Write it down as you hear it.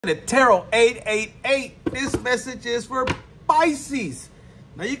The Tarot 888. This message is for Pisces.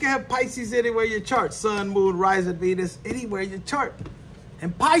 Now you can have Pisces anywhere in your chart. Sun, Moon, Rising, Venus, anywhere in your chart.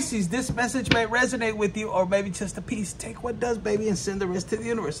 And Pisces, this message may resonate with you, or maybe just a piece. Take what does, baby, and send the rest to the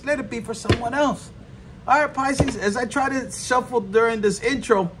universe. Let it be for someone else. All right, Pisces, as I try to shuffle during this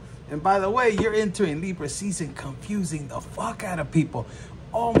intro, and by the way, you're entering Libra season, confusing the fuck out of people.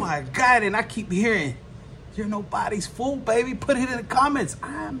 Oh my God, and I keep hearing, you're nobody's fool, baby. Put it in the comments.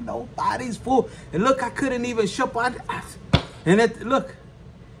 I'm nobody's fool. And look, I couldn't even shuffle. Look,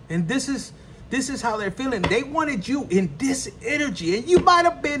 and this is how they're feeling. They wanted you in this energy, and you might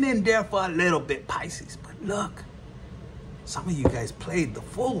have been in there for a little bit, Pisces. But look, some of you guys played the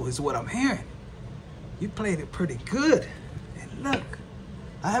fool, is what I'm hearing. You played it pretty good. And look,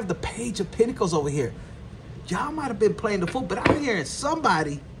 I have the Page of Pentacles over here. Y'all might have been playing the fool, but I'm hearing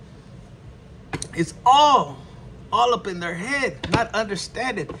somebody is all up in their head, not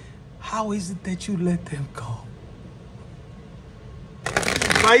understanding. How is it that you let them go?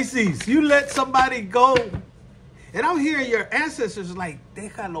 Pisces, you let somebody go. And I'm hearing your ancestors like,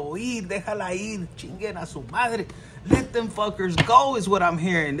 déjalo ir, déjala ir, chinguen a su madre. Let them fuckers go is what I'm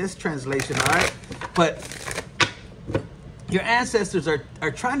hearing, this translation, all right? But your ancestors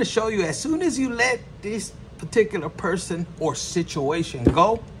are trying to show you, as soon as you let this particular person or situation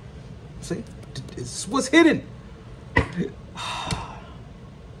go, see, it's what's hidden.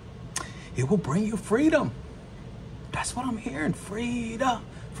 It will bring you freedom. That's what I'm hearing. Freedom.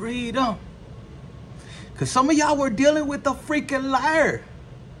 Freedom. Because some of y'all were dealing with a freaking liar.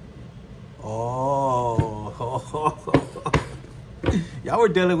 Oh. Y'all were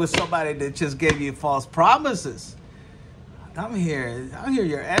dealing with somebody that just gave you false promises. I'm here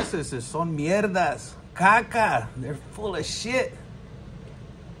your ancestors son mierdas. Caca. They're full of shit.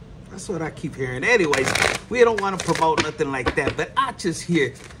 That's what I keep hearing. Anyways, we don't want to promote nothing like that, but I just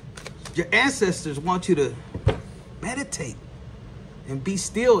hear your ancestors want you to meditate and be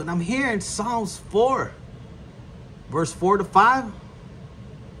still. And I'm hearing Psalms 4, verse 4 to 5.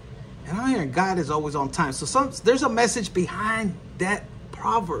 And I'm hearing God is always on time. So there's a message behind that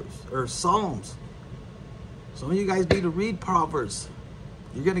Proverbs or Psalms. Some of you guys need to read Proverbs.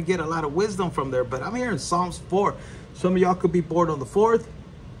 You're going to get a lot of wisdom from there. But I'm hearing Psalms 4. Some of y'all could be born on the 4th.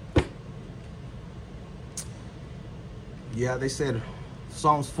 Yeah, they said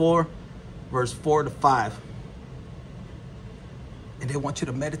Psalms 4, verse 4 to 5. And they want you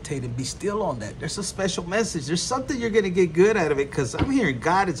to meditate and be still on that. There's a special message. There's something you're going to get good out of it, because I'm hearing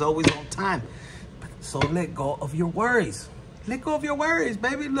God is always on time. So let go of your worries. Let go of your worries,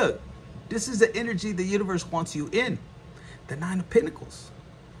 baby. Look, this is the energy the universe wants you in. The 9 of Pentacles.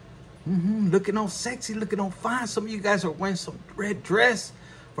 Looking all sexy, looking all fine. Some of you guys are wearing some red dress.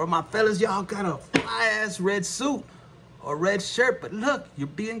 For my fellas, y'all got a fly-ass red suit or red shirt. But look, you're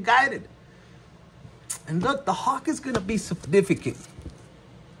being guided. And look, the hawk is going to be significant.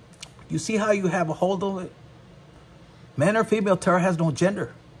 You see how you have a hold of it? Man or female, tarot has no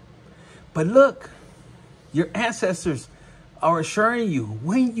gender. But look, your ancestors are assuring you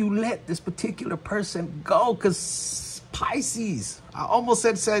when you let this particular person go, because Pisces, I almost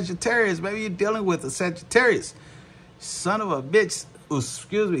said Sagittarius. Maybe you're dealing with a Sagittarius. Son of a bitch,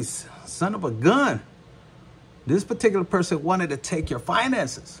 excuse me, son of a gun. This particular person wanted to take your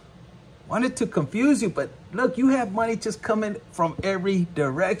finances. Wanted to confuse you, but look, you have money just coming from every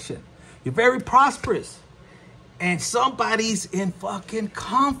direction. You're very prosperous. And somebody's in fucking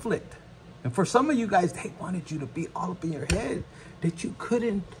conflict. And for some of you guys, they wanted you to be all up in your head, that you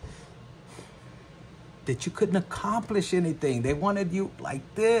couldn't accomplish anything. They wanted you like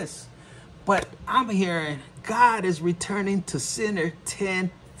this. But I'm hearing God is returning to sender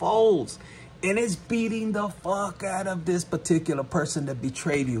tenfold. And it's beating the fuck out of this particular person that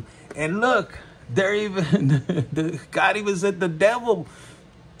betrayed you. And look, they're even, God even sent the devil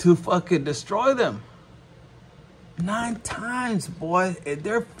to fucking destroy them. 9 times, boy. And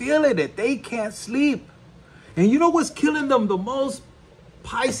they're feeling it. They can't sleep. And you know what's killing them the most,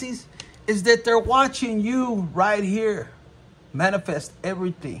 Pisces? Is that they're watching you right here manifest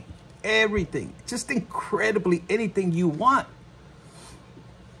everything. Everything. Just incredibly anything you want.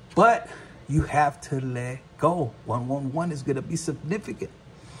 But you have to let go. 111 is going to be significant.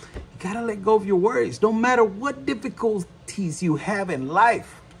 You got to let go of your worries. No matter what difficulties you have in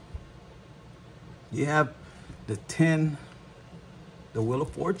life. You have the 10, the Wheel of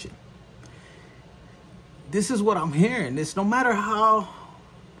Fortune. This is what I'm hearing. It's no matter how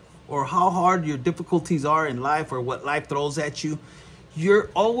hard your difficulties are in life, or what life throws at you, you're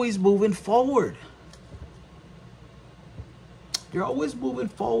always moving forward. You're always moving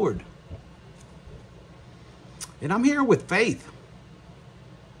forward. And I'm here with faith.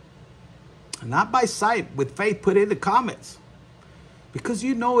 Not by sight, with faith. Put it in the comments. Because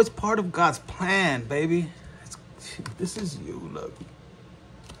you know it's part of God's plan, baby. This is you, look.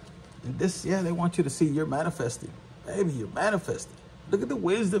 And this, yeah, they want you to see you're manifesting. Baby, you're manifesting. Look at the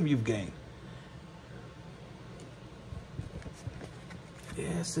wisdom you've gained.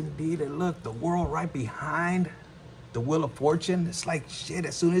 Yes, indeed. And look, the world right behind the Wheel of Fortune. It's like, shit,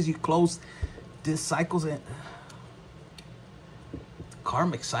 as soon as you close this cycles in,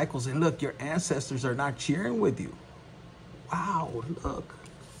 karmic cycles, and look, your ancestors are not cheering with you. Wow, look.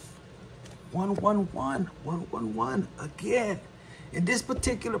 111, 111 again. And this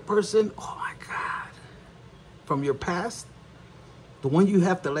particular person, oh my God, from your past, the one you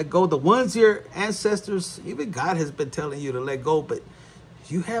have to let go, the ones your ancestors, even God has been telling you to let go, but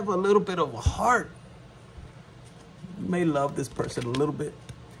you have a little bit of a heart. You may love this person a little bit.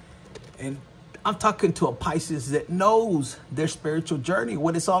 And I'm talking to a Pisces that knows their spiritual journey,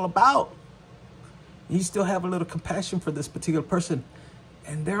 what it's all about. You still have a little compassion for this particular person.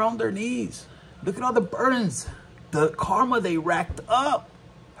 And they're on their knees. Look at all the burdens, the karma they racked up,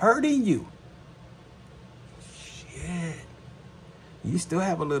 hurting you. Shit. You still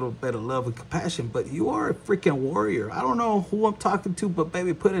have a little bit of love and compassion, but you are a freaking warrior. I don't know who I'm talking to, but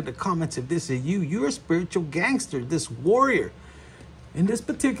baby, put in the comments if this is you. You're a spiritual gangster, this warrior. And this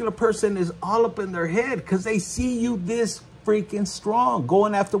particular person is all up in their head because they see you this freaking strong,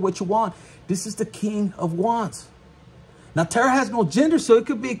 going after what you want. This is the King of Wands. Now, tarot has no gender, so it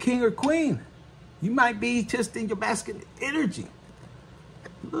could be a king or queen. You might be just in your masculine energy.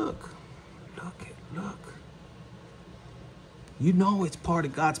 Look, look. You know it's part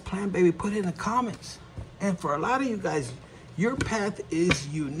of God's plan, baby. Put it in the comments. And for a lot of you guys, your path is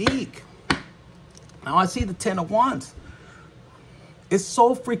unique. Now, I see the 10 of Wands. It's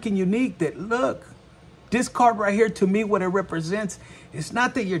so freaking unique that, look, this card right here, to me, what it represents, it's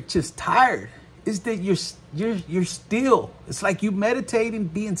not that you're just tired. It's that you're still. It's like you meditating,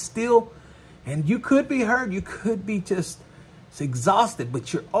 being still. And you could be hurt. You could be just exhausted.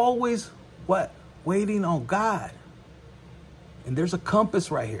 But you're always, what? Waiting on God. And there's a compass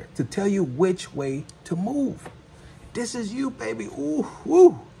right here to tell you which way to move. This is you, baby. Ooh,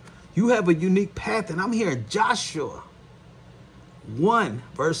 ooh. You have a unique path. And I'm hearing Joshua 1,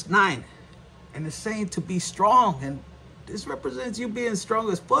 verse 9. And it's saying to be strong. And this represents you being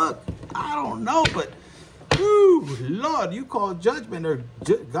strong as fuck. I don't know, but ooh, Lord, you called judgment, or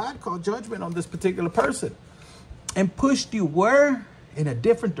God called judgment on this particular person and pushed you where? In a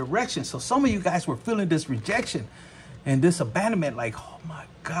different direction. So some of you guys were feeling this rejection and this abandonment, like, oh my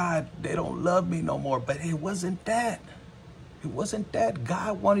God, they don't love me no more. But it wasn't that. It wasn't that.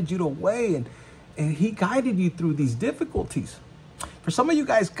 God wanted you to weigh, and he guided you through these difficulties. For some of you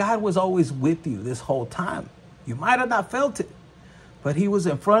guys, God was always with you this whole time. You might have not felt it, but he was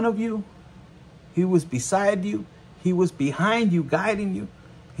in front of you. He was beside you. He was behind you, guiding you.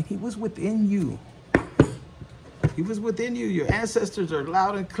 And he was within you. He was within you. Your ancestors are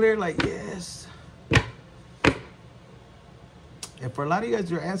loud and clear, like, yes. And for a lot of you guys,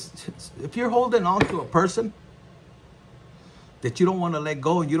 your ancestors, if you're holding on to a person that you don't want to let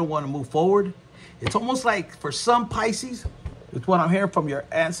go and you don't want to move forward, it's almost like for some Pisces, it's what I'm hearing from your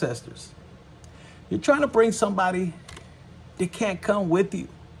ancestors. You're trying to bring somebody that can't come with you.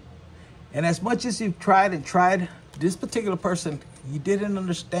 And as much as you've tried and tried, this particular person, you didn't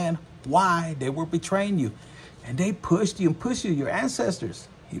understand why they were betraying you. And they pushed you and pushed you, your ancestors.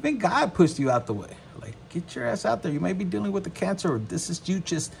 Even God pushed you out the way. Like, get your ass out there. You may be dealing with the cancer, or this is you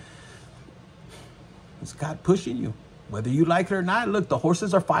just, it's God pushing you. Whether you like it or not, look, the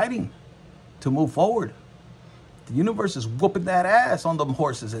horses are fighting to move forward. The universe is whooping that ass on them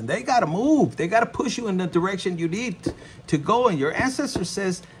horses, and they got to move. They got to push you in the direction you need to go. And your ancestor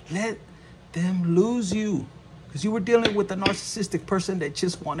says, let them lose you. Because you were dealing with a narcissistic person that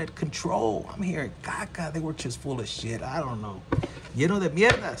just wanted control. I'm hearing, God, they were just full of shit. I don't know. Lleno de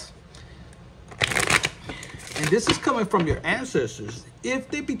mierdas. And this is coming from your ancestors. If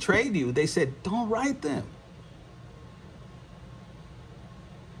they betrayed you, they said, don't write them.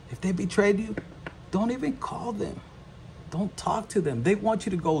 If they betrayed you, don't even call them. Don't talk to them. They want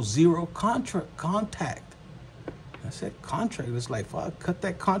you to go zero contact. I said contract. It's like, fuck, cut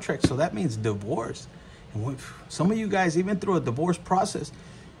that contract. So that means divorce. And when, some of you guys, even through a divorce process,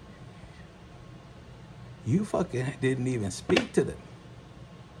 you fucking didn't even speak to them.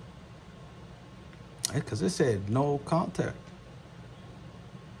 Because it said no contact.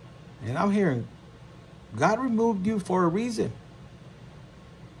 And I'm hearing God removed you for a reason.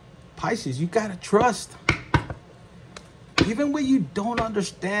 Pisces, you got to trust. Even when you don't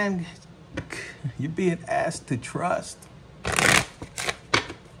understand, you're being asked to trust.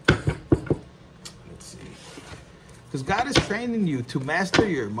 Because God is training you to master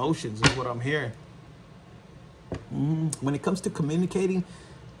your emotions, is what I'm hearing. When it comes to communicating,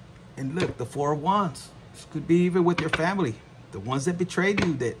 and look, the Four of Wands. This could be even with your family. The ones that betrayed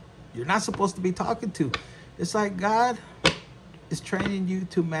you, that you're not supposed to be talking to. It's like God is training you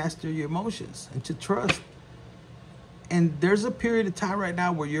to master your emotions and to trust. And there's a period of time right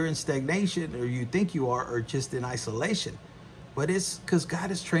now where you're in stagnation, or you think you are, or just in isolation. But it's because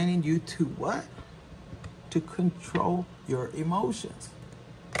God is training you to what? To control your emotions.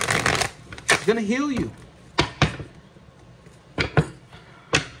 It's going to heal you.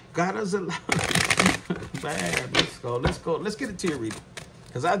 God has allowed. Man, let's go. Let's go. Let's get into your reading.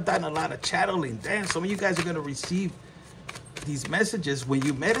 Because I've done a lot of channeling. Damn, some of you guys are going to receive these messages when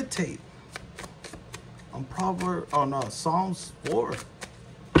you meditate on Psalms 4.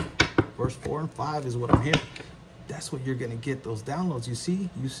 Verse 4 and 5 is what I'm hearing. That's what you're going to get, those downloads. You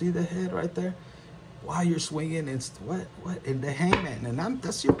see the head right there? While you're swinging and what? And the hangman. And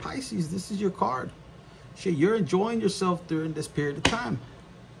that's your Pisces. This is your card. Shit, you're enjoying yourself during this period of time.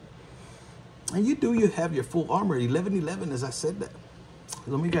 And you have your full armor. 1111, as I said that.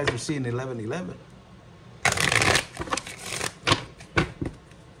 Some of you guys are seeing 1111.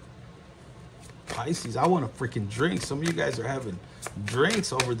 Pisces, I want a freaking drink. Some of you guys are having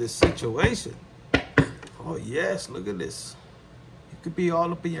drinks over this situation. Oh, yes, look at this. It could be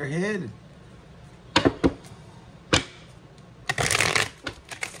all up in your head.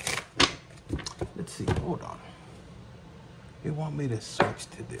 Let's see, hold on. They want me to switch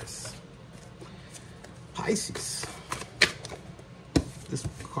to this. Pisces. This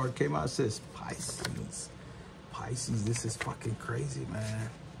card came out, it says Pisces. Pisces, this is fucking crazy, man.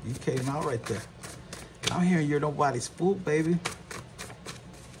 You came out right there. And I'm hearing you're nobody's fool, baby.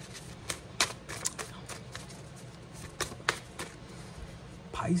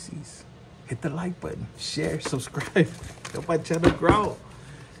 Pisces. Hit the like button. Share, subscribe. Help my channel grow.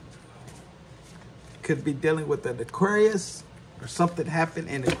 Could be dealing with an Aquarius, or something happened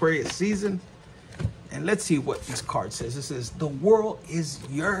in Aquarius season. And let's see what this card says. It says, the world is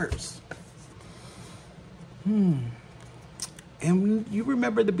yours. And you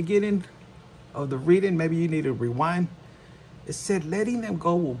remember the beginning of the reading? Maybe you need to rewind. It said, letting them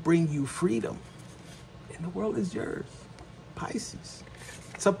go will bring you freedom. And the world is yours. Pisces.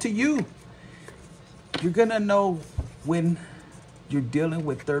 It's up to you. You're going to know when you're dealing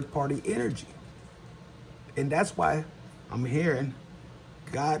with third-party energy. And that's why I'm hearing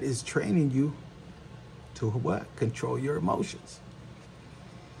God is training you to what? Control your emotions.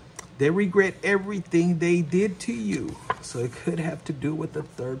 They regret everything they did to you. So it could have to do with the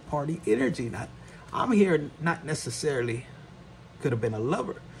third-party energy. I'm here not necessarily could have been a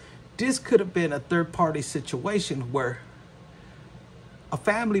lover. This could have been a third-party situation where a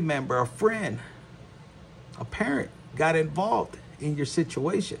family member, a friend, a parent got involved in your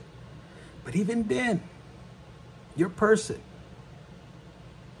situation. But even then, your person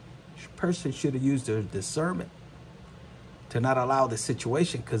should have used their discernment to not allow the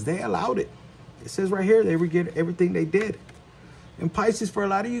situation, because they allowed it. It says right here, they regret everything they did. And Pisces, for a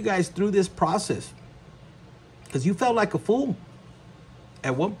lot of you guys through this process, because you felt like a fool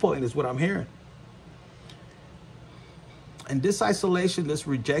at one point is what I'm hearing. And this isolation, this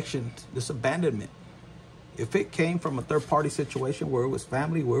rejection, this abandonment, if it came from a third-party situation where it was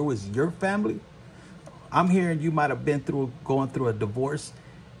family, where it was your family, I'm hearing you might have been going through a divorce,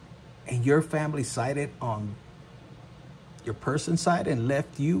 and your family sided on your person's side and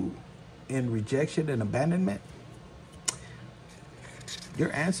left you in rejection and abandonment.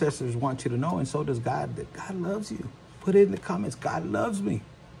 Your ancestors want you to know, and so does God, that God loves you. Put it in the comments. God loves me.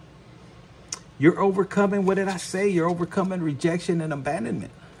 You're overcoming, what did I say? You're overcoming rejection and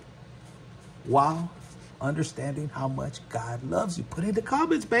abandonment while understanding how much God loves you. Put it in the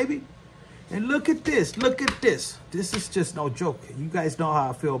comments, baby. And look at this. Look at this. This is just no joke. You guys know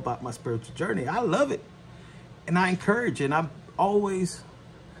how I feel about my spiritual journey. I love it. And I encourage, and God always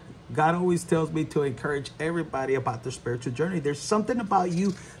tells me to encourage everybody about their spiritual journey. There's something about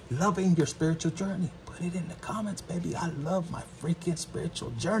you loving your spiritual journey. Put it in the comments, baby. I love my freaking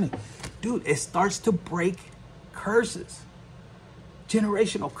spiritual journey. Dude, it starts to break curses.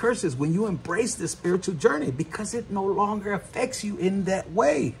 Generational curses when you embrace this spiritual journey, because it no longer affects you in that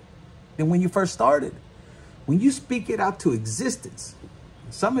way than when you first started. When you speak it out to existence,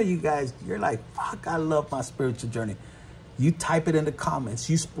 some of you guys, you're like, fuck, I love my spiritual journey. You type it in the comments.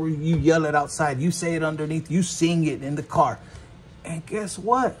 You yell it outside. You say it underneath. You sing it in the car. And guess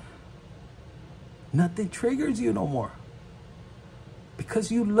what? Nothing triggers you no more.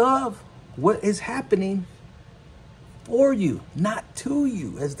 Because you love what is happening for you, not to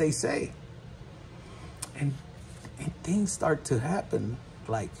you, as they say. And things start to happen,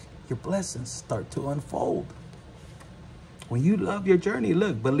 like your blessings start to unfold. When you love your journey,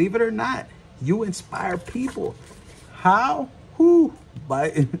 look, believe it or not, you inspire people. How? Who?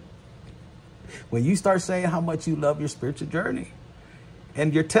 By when you start saying how much you love your spiritual journey.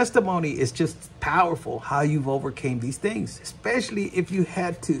 And your testimony is just powerful, how you've overcame these things, especially if you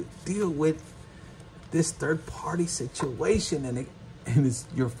had to deal with this third-party situation and it's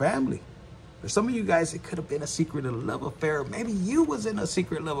your family. For some of you guys, it could have been a secret love affair. Maybe you was in a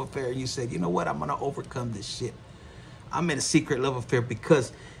secret love affair and you said, you know what, I'm going to overcome this shit. I'm in a secret love affair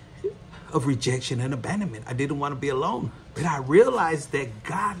because of rejection and abandonment. I didn't want to be alone. But I realized that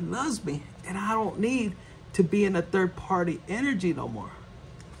God loves me and I don't need to be in a third-party energy no more.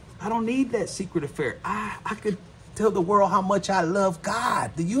 I don't need that secret affair. I could tell the world how much I love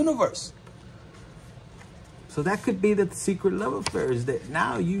God, the universe. So that could be the secret love affair, is that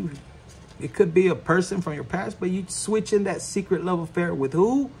now it could be a person from your past, but you switch in that secret love affair with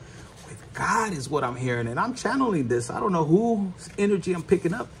who? With God is what I'm hearing. And I'm channeling this. I don't know whose energy I'm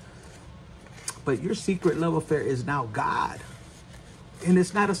picking up. But your secret love affair is now God. And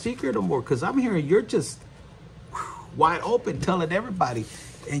it's not a secret no more, because I'm hearing you're just wide open, telling everybody.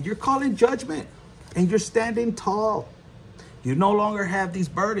 And you're calling judgment. And you're standing tall. You no longer have these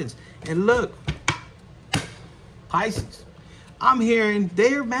burdens. And look, Pisces, I'm hearing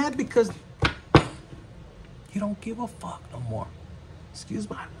they're mad because you don't give a fuck no more. Excuse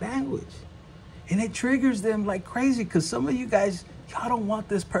my language. And it triggers them like crazy, because some of you guys, y'all don't want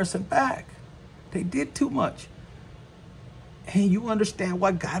this person back. They did too much. And you understand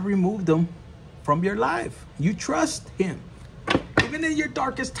why God removed them from your life. You trust him. Even in your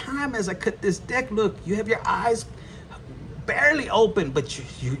darkest time, as I cut this deck, look, you have your eyes barely open, but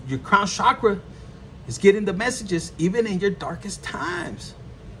your crown chakra is getting the messages even in your darkest times,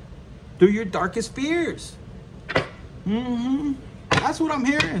 through your darkest fears. That's what I'm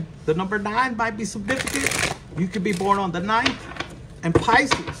hearing. The number 9 might be significant. You could be born on the 9th. And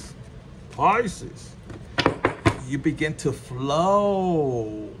Pisces, you begin to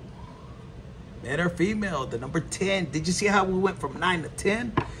flow. Men or female, the number 10. Did you see how we went from 9 to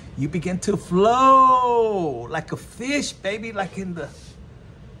 10? You begin to flow like a fish, baby, like in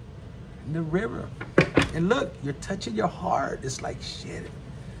the river. And look, you're touching your heart. It's like, shit,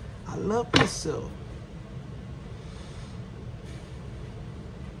 I love myself.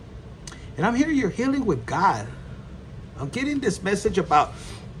 And I'm hearing you're healing with God. I'm getting this message about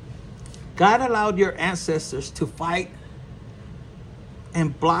God allowed your ancestors to fight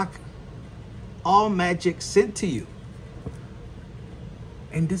and block all magic sent to you.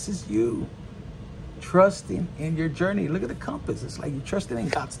 And this is you trusting in your journey. Look at the compass. It's like you're trusting in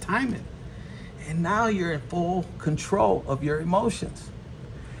God's timing. And now you're in full control of your emotions.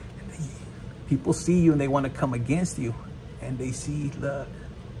 And people see you and they want to come against you. And they see, look,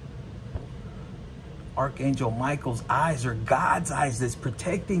 Archangel Michael's eyes are God's eyes that's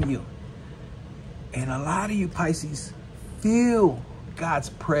protecting you. And a lot of you Pisces feel God's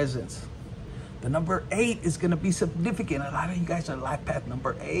presence. The number 8 is going to be significant. A lot of you guys are life path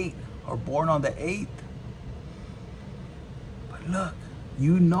number 8 or born on the 8th. But look,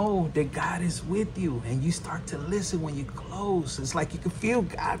 you know that God is with you and you start to listen when you close. It's like you can feel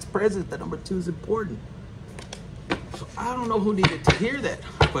God's presence. The number 2 is important. So I don't know who needed to hear that,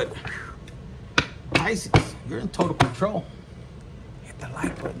 but Pisces, you're in total control. Hit the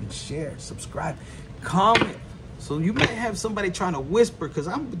like button, share, subscribe, comment. So you may have somebody trying to whisper, because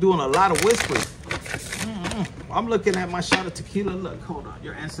I'm doing a lot of whispering. I'm looking at my shot of tequila. Look, hold on.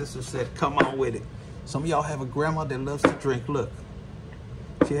 Your ancestor said, come on with it. Some of y'all have a grandma that loves to drink. Look,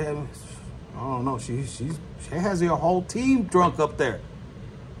 she has, I don't know, she has your whole team drunk up there.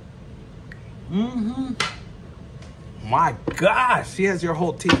 My gosh, she has your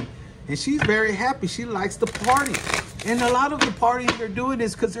whole team. And she's very happy. She likes to party. And a lot of the partying they're doing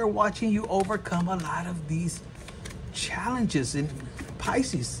is because they're watching you overcome a lot of these challenges in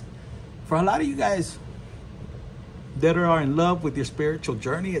Pisces. For a lot of you guys that are in love with your spiritual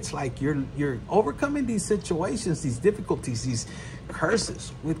journey, it's like you're overcoming these situations, these difficulties, these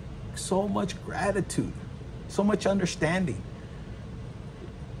curses with so much gratitude, so much understanding.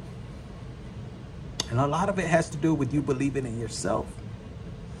 And a lot of it has to do with you believing in yourself,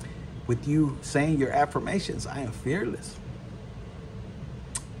 with you saying your affirmations. I am fearless.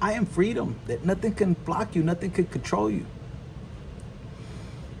 I am freedom, that nothing can block you, nothing can control you.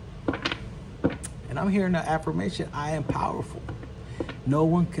 And I'm hearing the affirmation, I am powerful. No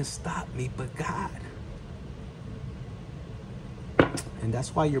one can stop me but God. And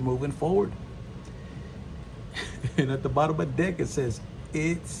that's why you're moving forward. And at the bottom of the deck, it says,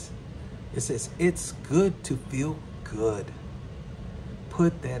 it's good to feel good.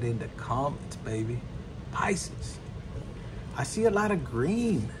 Put that in the comments, baby. Pisces, I see a lot of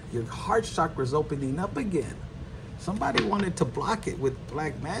green. Your heart chakra is opening up again. Somebody wanted to block it with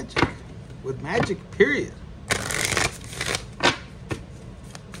black magic, with magic, period. But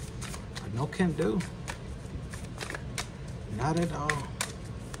no can do. Not at all.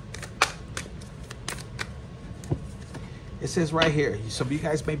 It says right here, some of you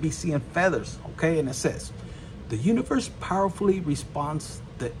guys may be seeing feathers, okay? And it says, the universe powerfully responds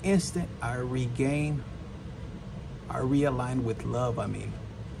the instant I realign with love,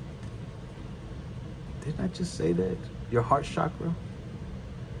 Didn't I just say that? Your heart chakra?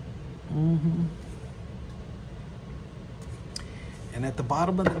 And at the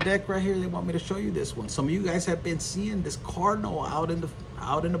bottom of the deck right here, they want me to show you this one. Some of you guys have been seeing this cardinal out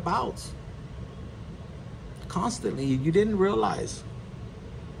and about constantly. You didn't realize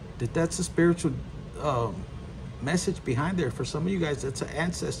that that's a spiritual message behind there. For some of you guys, that's an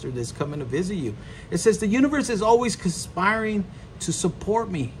ancestor that's coming to visit you. It says the universe is always conspiring to support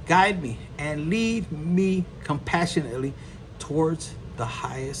me, guide me, and lead me compassionately towards the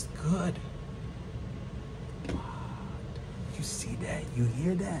highest good. You see that? You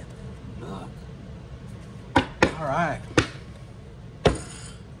hear that? Look. All right.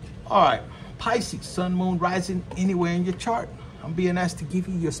 All right. Pisces, sun, moon, rising, anywhere in your chart. I'm being asked to give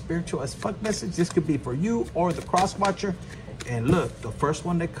you your spiritual as fuck message. This could be for you or the cross watcher. And look, the first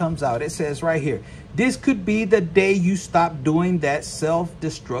one that comes out, it says right here, this could be the day you stop doing that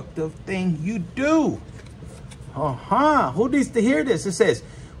self-destructive thing you do. Who needs to hear this? It says,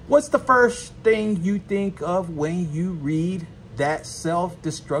 what's the first thing you think of when you read that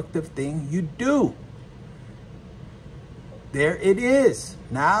self-destructive thing you do? There it is.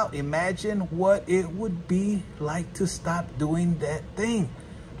 Now imagine what it would be like to stop doing that thing.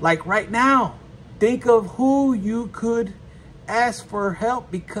 Like right now, think of who you could ask for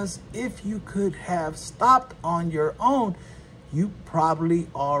help, because if you could have stopped on your own, you probably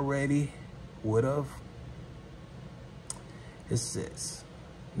already would have. It says,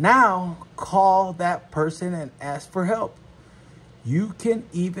 now call that person and ask for help. You can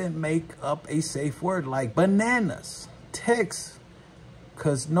even make up a safe word like bananas. Text,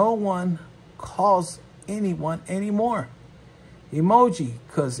 because no one calls anyone anymore. Emoji,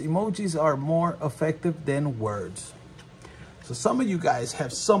 because emojis are more effective than words. So some of you guys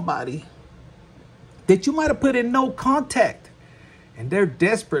have somebody that you might have put in no contact, and they're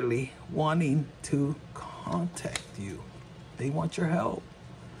desperately wanting to contact you. They want your help.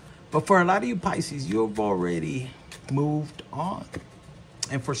 But for a lot of you Pisces, you've already moved on.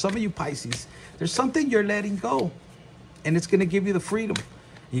 And for some of you Pisces, there's something you're letting go. And it's going to give you the freedom.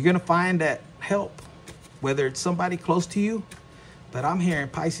 You're going to find that help, whether it's somebody close to you. But I'm hearing,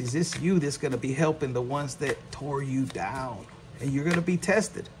 Pisces, it's you that's going to be helping the ones that tore you down. And you're going to be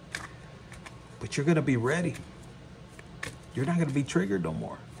tested. But you're going to be ready. You're not going to be triggered no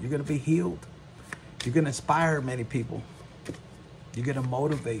more. You're going to be healed. You're going to inspire many people. You're going to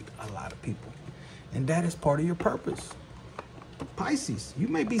motivate a lot of people. And that is part of your purpose. Pisces, you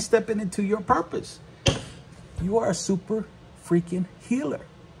may be stepping into your purpose. You are a super freaking healer.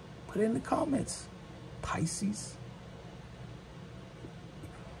 Put it in the comments. Pisces.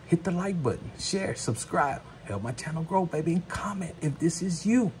 Hit the like button. Share. Subscribe. Help my channel grow, baby. And comment if this is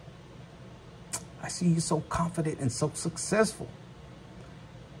you. I see you so confident and so successful.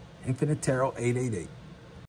 Infinite Tarot 888.